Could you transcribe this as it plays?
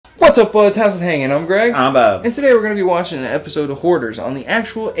What's up, buds? How's it hanging? I'm Greg. I'm Bob. And today we're going to be watching an episode of Hoarders on the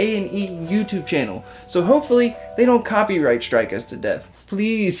actual A&E YouTube channel. So hopefully they don't copyright strike us to death.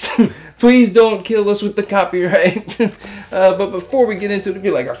 Please, please don't kill us with the copyright. But before we get into it, if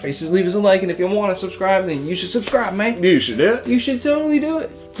you like our faces, leave us a like. And if you want to subscribe, then you should subscribe, man. You should do it. You should totally do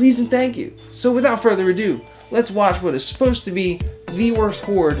it. Please and thank you. So without further ado, let's watch what is supposed to be the worst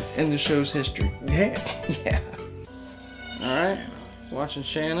hoard in the show's history. Yeah. Yeah. Alright. Watching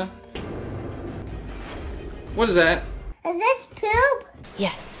Shanna. What is that? Is this poop?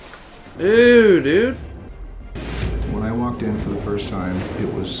 Yes. Ew, dude. When I walked in for the first time,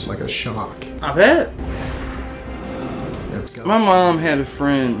 it was like a shock. I bet. That's got My mom had a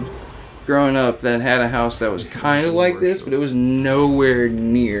friend growing up that had a house that was kind of like this, but it was nowhere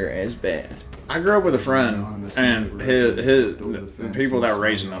near as bad. I grew up with a friend, and the people that were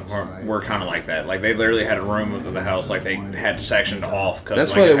raising them were kind of like that. Like, they literally had a room of the house, like, they had sectioned off. Cause,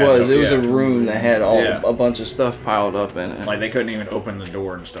 That's like, what it was. So, it was a room that had Yeah. a bunch of stuff piled up in it. Like, they couldn't even open the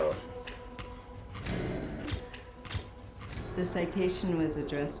door and stuff. The citation was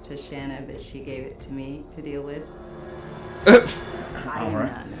addressed to Shanna, but she gave it to me to deal with. I do not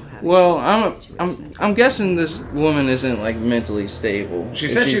know how to Well, deal with the situation. I'm guessing this woman isn't like mentally stable. She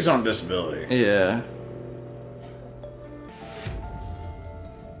If said she's on disability. Yeah.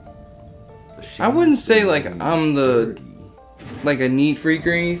 I wouldn't say like I'm like a neat freak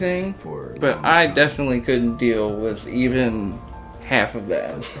or anything, but I definitely couldn't deal with even half of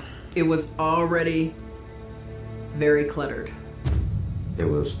that. It was already very cluttered. It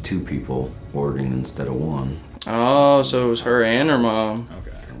was 2 people hoarding instead of 1. Oh, so it was her and her mom.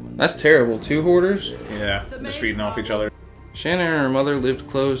 Okay. That's terrible. 2 hoarders? Yeah, just feeding off each other. Shanna and her mother lived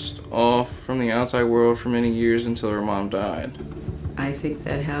closed off from the outside world for many years until her mom died. I think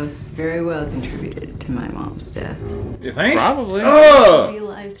that house very well contributed to my mom's death. You think? Probably. Oh!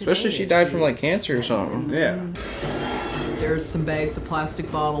 Especially if she died from like cancer or something. Yeah. There's some bags of plastic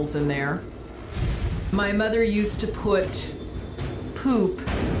bottles in there. My mother used to put poop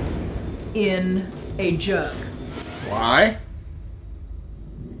in a jug. Why?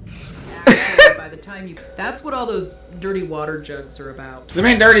 Actually, by the time you... That's what all those dirty water jugs are about. They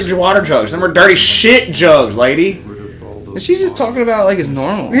mean dirty water jugs. Them are dirty shit jugs, lady. And she's just talking about it like it's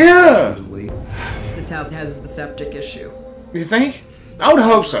normal. Yeah. This house has a septic issue. You think? I would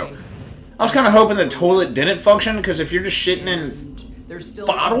hope so. I was kind of hoping the toilet didn't function, because if you're just shitting in There's still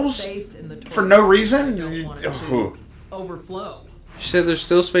bottles some space in the toilet. for no reason, I don't want it to overflow. She said there's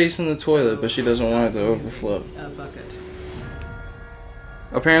still space in the toilet, but she doesn't want it to overflow. A bucket.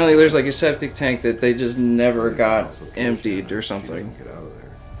 Apparently there's like a septic tank that they just never got emptied or something.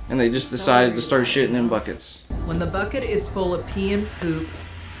 And they just decided to start shitting in buckets. When the bucket is full of pee and poop,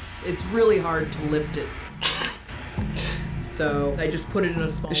 it's really hard to lift it. So I just put it in a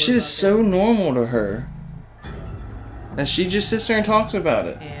smaller This shit is bucket. so normal to her. And she just sits there and talks about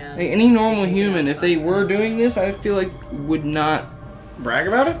it. And Like any normal human, if they were doing this, I feel like would not. brag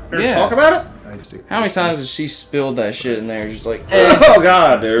about it? Or Yeah. talk about it? How many times has she spilled that shit in there? Just like, Oh,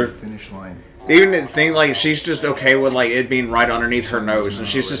 God, dude. Finish line. Even the thing, like, she's just okay with, like, it being right underneath her nose, and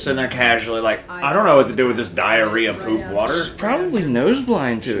she's just sitting there casually, like, I don't know what to do with this diarrhea poop water. probably nose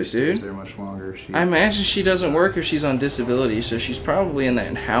blind to it, Stays dude. there much longer. She, I imagine she doesn't work if she's on disability, so she's probably in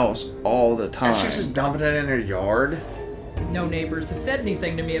that house all the time. And she's just dumping it in her yard. no neighbors have said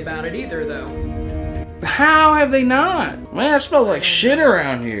anything to me about it either, though. How have they not? Man, it smells like shit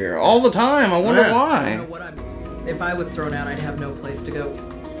around here all the time. I wonder Yeah. I don't know why. what if I was thrown out, I'd have no place to go.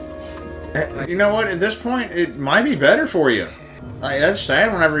 You know what? At this point, it might be better for you. Like, that's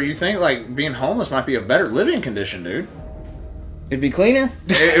sad whenever you think, like, being homeless might be a better living condition, dude. It'd be cleaner.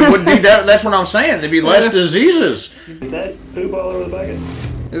 It would be that. That's what I'm saying. There'd be less diseases. Is that poop all over the bucket?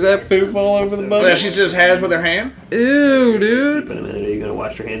 Is that poop all over the That bucket? she just has with her hand. Ew, Sleep dude. in a minute. Are you gonna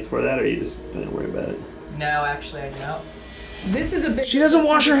wash your hands for that, or are you just gonna worry about it? No, actually, I don't. This is a big. She doesn't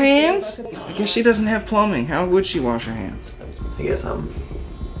wash her hands? I guess she doesn't have plumbing. How would she wash her hands? I guess I'm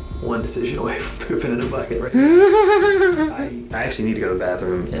one decision away from pooping in a bucket right now. I actually need to go to the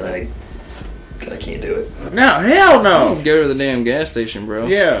bathroom, and I can't do it. No, hell no. Go to the damn gas station, bro.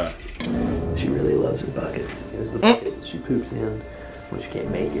 Yeah. She really loves her buckets. It was the bucket she poops in when she can't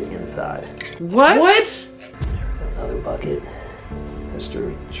make it inside. What? What? Another bucket.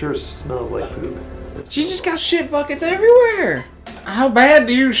 That sure smells like poop. She just got shit buckets everywhere. How bad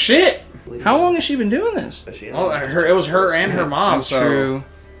do you shit? How long has she been doing this? Oh, it was her and her mom. That's so true.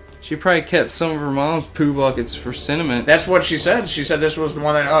 She probably kept some of her mom's poo buckets for sentiment. that's what she said. She said this was the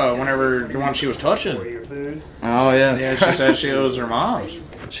one that, whenever the one she was touching. Your food. Oh, yeah. Yeah, she said it was her mom's.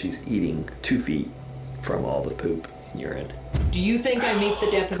 She's eating 2 feet from all the poop urine. Do you think I meet the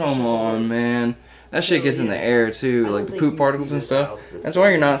definition? Come on, man. That shit gets in the air too, like the poop particles and stuff. That's why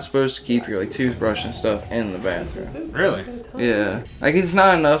you're not supposed to keep your like toothbrush and stuff in the bathroom. Really? Yeah. Like it's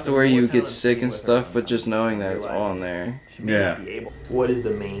not enough to where you get sick and stuff, but just knowing that it's on there. Yeah. What is the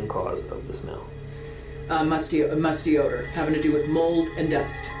main cause of the smell? Musty odor, having to do with mold and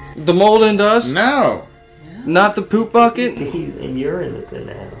dust. The mold and dust? No. Not the poop bucket? Disease and urine that's in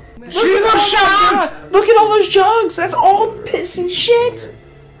the house. Look at those jugs! Look at all those jugs! That's all piss and shit!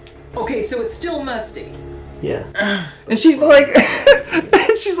 Okay, so it's still musty. Yeah. And she's like,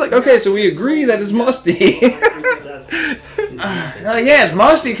 okay, so we agree that it's musty. Yeah, it's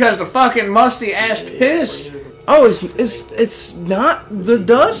musty because the fucking musty ass piss. Oh, it's not the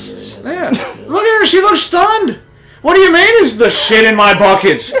dust? Yeah. Look at her, she looks stunned. What do you mean is the shit in my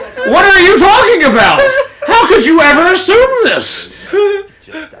buckets? What are you talking about? How could you ever assume this?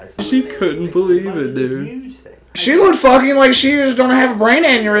 She couldn't believe it, dude. She looked fucking like she was gonna have a brain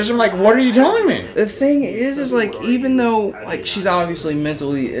aneurysm. Like, what are you telling me? The thing is like, even though, like, she's obviously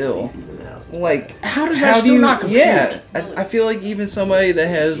mentally ill, like, How does that still not compute? Yeah, I feel like even somebody that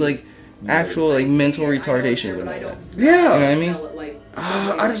has, like, actual, like, mental retardation would know that. Yeah. You know what I mean?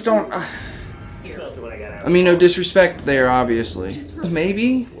 I just don't. I mean, no disrespect there, obviously.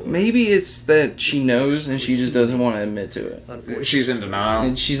 Maybe it's that she knows and she just doesn't want to admit to it. She's in denial.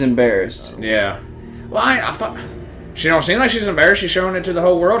 And she's embarrassed. Yeah. Well, I thought she don't seem like she's embarrassed. She's showing it to the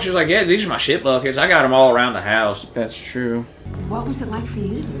whole world. She's like, yeah, these are my shit buckets. I got them all around the house. That's true. What was it like for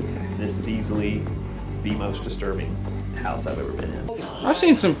you? This is easily the most disturbing house I've ever been in. I've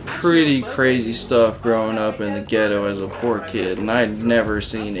seen some pretty crazy stuff growing up in the ghetto as a poor kid, and I'd never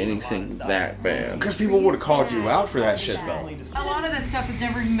seen anything that bad. Because people would have called you out for that shit, though. A lot of this stuff has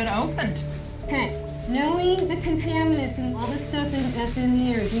never even been opened. Okay, knowing the contaminants and all the stuff that's in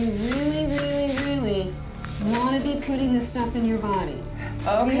here, do you really want to be putting this stuff in your body?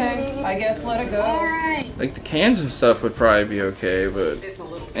 Okay, I guess let it go. Alright. Like, the cans and stuff would probably be okay, but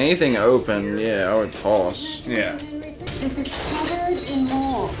anything open, yeah, I would toss. Yeah. This is covered in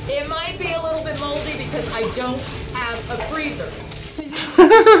mold. It might be a little bit moldy because I don't have a freezer. So you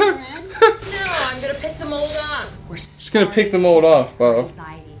bread? No, I'm gonna pick the mold off. We're Just gonna pick the mold off, Bob.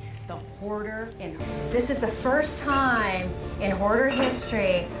 Anxiety, the hoarder in. This is the first time in hoarder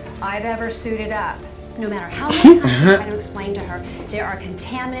history I've ever suited up. No matter how many times I try to explain to her, there are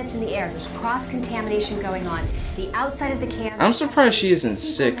contaminants in the air. There's cross-contamination going on. The outside of the can. I'm surprised she isn't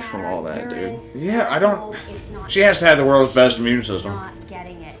sick from all that, dude. Yeah, I don't. She has to have the world's best immune system. Not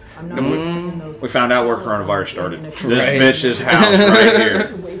getting it. We found out where coronavirus started. This bitch's house right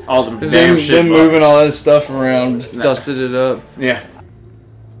here. All the damn Them shit. moving buckets. all that stuff around, just dusted it up. Yeah.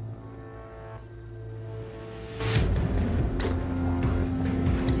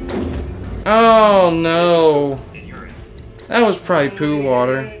 Oh no. That was probably poo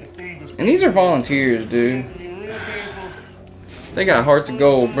water. And these are volunteers, dude. They got hearts of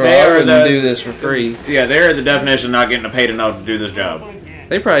gold, bro. I wouldn't do this for free. Yeah, they're the definition of not getting paid enough to do this job.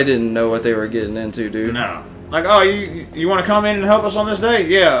 They probably didn't know what they were getting into, dude. No. Like, oh, you want to come in and help us on this day?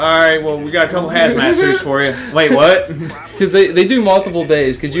 Yeah, alright, well, we got a couple hazmat suits for you. Wait, what? Because they do multiple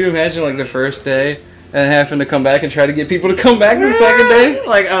days. Could you imagine, like, the first day and having to come back and try to get people to come back the second day?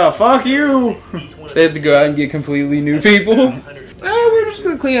 Like, fuck you. They have to go out and get completely new people. Oh, we're just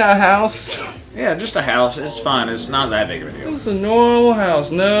going to clean our house. Yeah, just a house. It's fine. It's not that big of a deal. It's a normal house.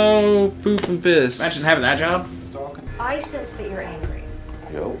 No poop and piss. Imagine having that job. I sense that you're angry.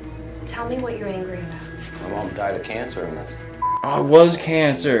 Yo, Tell me what you're angry about. my mom died of cancer, and that's Oh, it was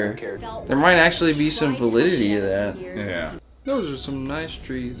cancer. There might actually be some validity to that. Yeah. Those are some nice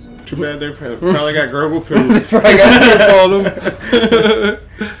trees. Too bad they probably got growable poop. They probably got poop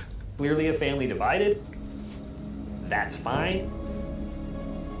on them. Clearly a family divided. That's fine.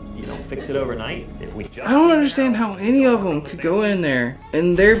 You don't fix it overnight. If we just I don't understand how any of them could go in there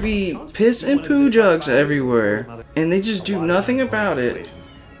and there be piss and poo jugs everywhere, and they just do nothing about it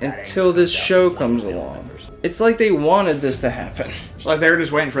until this show comes along. It's like they wanted this to happen. It's like they were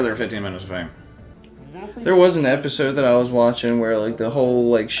just waiting for their 15 minutes of fame. There was an episode that I was watching where like the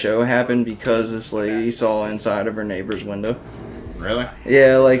whole like show happened because this lady saw inside of her neighbor's window. Really?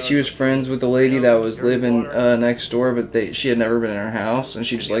 Yeah, like she was friends with the lady that was living next door, but she had never been in her house, and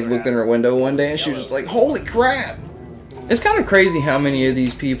she just like looked in her window one day and she was just like, holy crap! It's kind of crazy how many of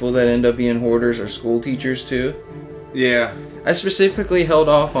these people that end up being hoarders are school teachers too. Yeah. I specifically held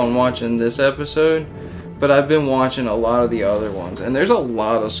off on watching this episode, but I've been watching a lot of the other ones, and there's a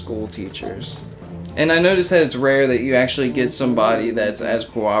lot of school teachers. And I noticed that it's rare that you actually get somebody that's as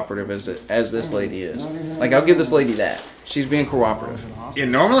cooperative as this lady is. Like, I'll give this lady that. She's being cooperative. Yeah,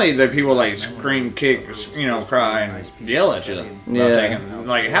 normally the people like scream, kick, you know, cry, and yell at you about taking.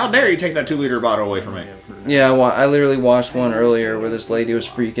 Like, how dare you take that 2-liter bottle away from me? Yeah, I literally watched one earlier where this lady was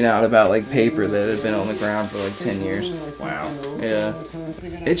freaking out about like paper that had been on the ground for like 10 years. Wow. Yeah.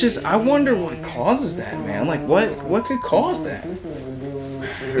 It's just, I wonder what causes that, man. Like, what could cause that?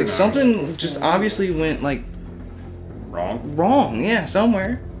 Like, something just obviously went like wrong, yeah,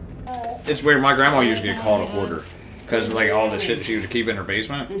 somewhere. It's weird. My grandma used to get called a hoarder because of like all the shit she used to keep in her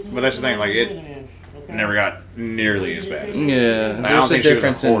basement. But that's the thing, like it never got nearly as bad. Yeah, like, I don't think she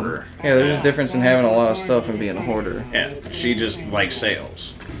was a hoarder. Yeah, there's a difference in having a lot of stuff and being a hoarder. Yeah, she just likes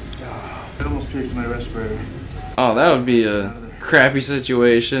sales. I almost picked my respirator. Oh, that would be a crappy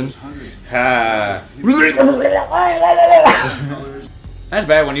situation. Ha. That's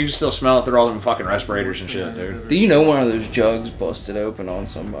bad when you can still smell it through all them fucking respirators and shit, dude. Do you know one of those jugs busted open on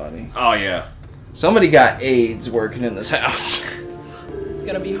somebody? Oh, yeah. Somebody got AIDS working in this house. It's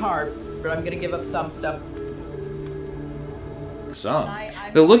gonna be hard, but I'm gonna give up some stuff. Some.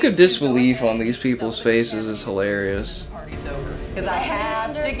 The look of disbelief on these people's faces is hilarious. Party's over. Because I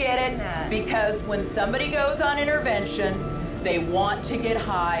have to get it, because when somebody goes on intervention, they want to get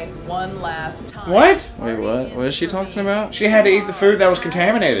high one last time. What? Wait, what? What is she talking about? She had to eat the food that was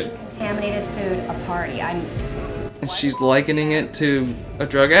contaminated. Contaminated food, a party. And she's likening it to a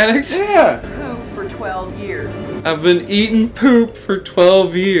drug addict? Yeah. Poop for 12 years. I've been eating poop for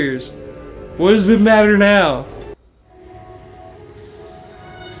 12 years. What does it matter now?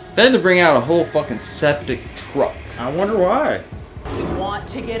 They had to bring out a whole fucking septic truck. I wonder why. We want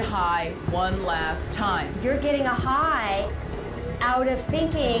to get high one last time. You're getting a high out of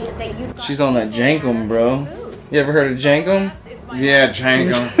thinking that you've got. She's on that jankum, bro. You ever heard of jankum? Yeah,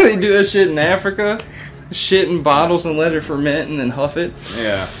 jankum. They do that shit in Africa. Shit in bottles and let it ferment and then huff it.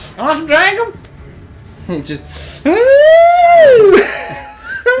 Yeah. I want some jankum? Just.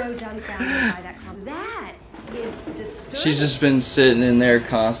 So dumbfounded by that comment. That is disturbing. She's just been sitting in there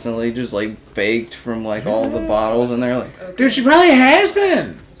constantly, just like baked from like all the bottles, and they're like, dude, she probably has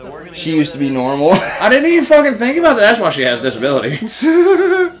been. She used to be normal. I didn't even fucking think about that. That's why she has disability. This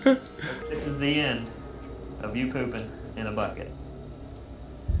is the end of you pooping in a bucket.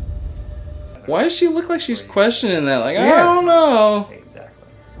 Why does she look like she's questioning that? Like, I don't know. Exactly.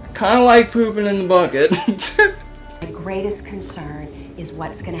 Kind of like pooping in the bucket. My greatest concern is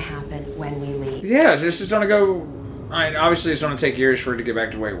what's going to happen when we leave. Yeah, it's just gonna go. I mean, obviously, it's gonna take years for it to get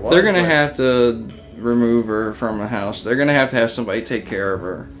back to the way it was. They're gonna have to remove her from the house. They're gonna have somebody take care of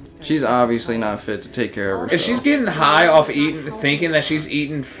her. She's obviously not fit to take care of herself. If she's getting high off eating, thinking that she's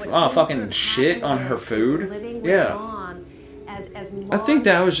eating fucking shit on her food, yeah. I think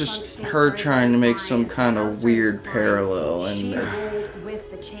that was just her trying to make some kind of weird parallel, and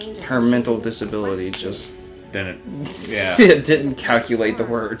her mental disability just didn't. Yeah, it didn't calculate the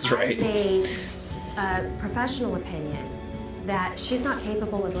words right. A professional opinion that she's not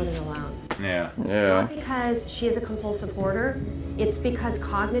capable of living alone. Yeah. Yeah. Not because she is a compulsive hoarder, it's because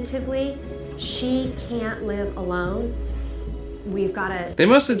cognitively she can't live alone. We've got to. They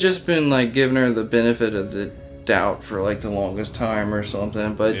must have just been like giving her the benefit of the doubt for like the longest time or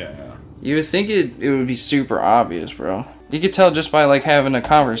something, but you would think it would be super obvious, bro. You could tell just by like having a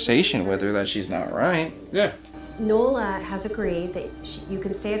conversation with her that she's not right. Yeah. Nola has agreed that you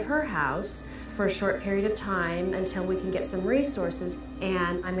can stay at her house for a short period of time until we can get some resources,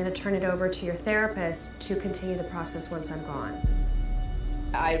 and I'm going to turn it over to your therapist to continue the process once I'm gone.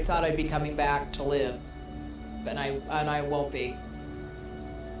 I thought I'd be coming back to live, and I won't be.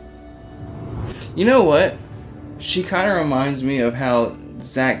 You know what? She kind of reminds me of how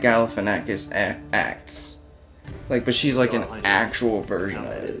Zach Galifianakis acts. Like, but she's like an actual version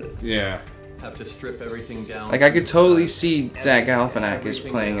of it. Yeah. Have to strip everything down. Like, I could totally see Zach Galifianakis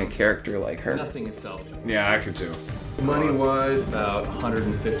playing a character like her. Nothing is salvageable. Yeah, I could too. Money-wise, about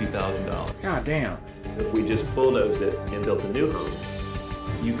 $150,000. God damn. If we just bulldozed it and built a new home,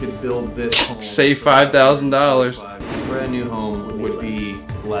 you could build this home. Save $5,000. A brand new home would be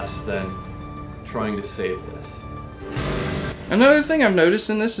less than trying to save this. Another thing I've noticed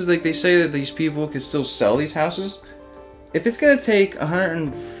in this is like they say that these people can still sell these houses. If it's gonna take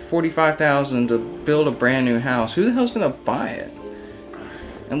 $145,000 to build a brand new house, who the hell's gonna buy it?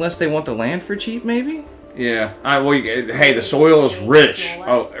 Unless they want the land for cheap, maybe. Yeah. Hey, the soil is rich.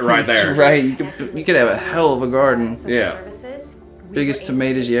 Oh, right there. Right. You could have a hell of a garden. Yeah. Biggest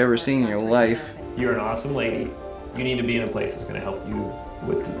tomatoes you ever seen in your life. You're an awesome lady. You need to be in a place that's going to help you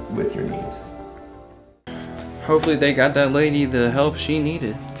with your needs. Hopefully they got that lady the help she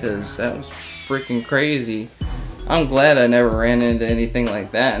needed, because that was freaking crazy. I'm glad I never ran into anything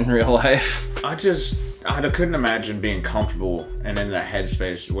like that in real life. I just I couldn't imagine being comfortable and in that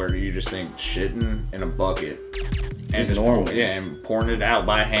headspace where you just think shitting in a bucket and just normal. and pouring it out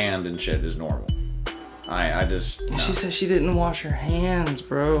by hand and shit is normal. I just. No. She said she didn't wash her hands,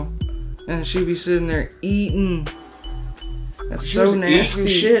 bro, and she'd be sitting there eating. That's She so was nasty. eating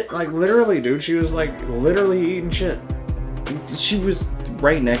shit, like literally, dude. She was like literally eating shit. She was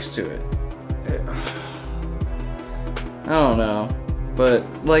right next to it. I don't know. But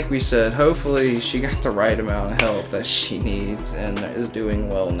like we said, hopefully she got the right amount of help that she needs and is doing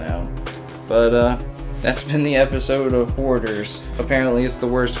well now. But that's been the episode of Hoarders. Apparently it's the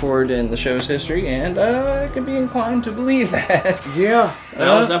worst hoard in the show's history, and I could be inclined to believe that. Yeah,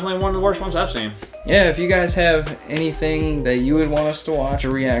 that was definitely one of the worst ones I've seen. Yeah, if you guys have anything that you would want us to watch or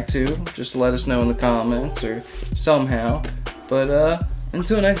react to, just let us know in the comments or somehow. But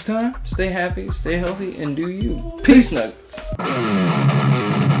until next time, stay happy, stay healthy, and do you. Peace nuggets.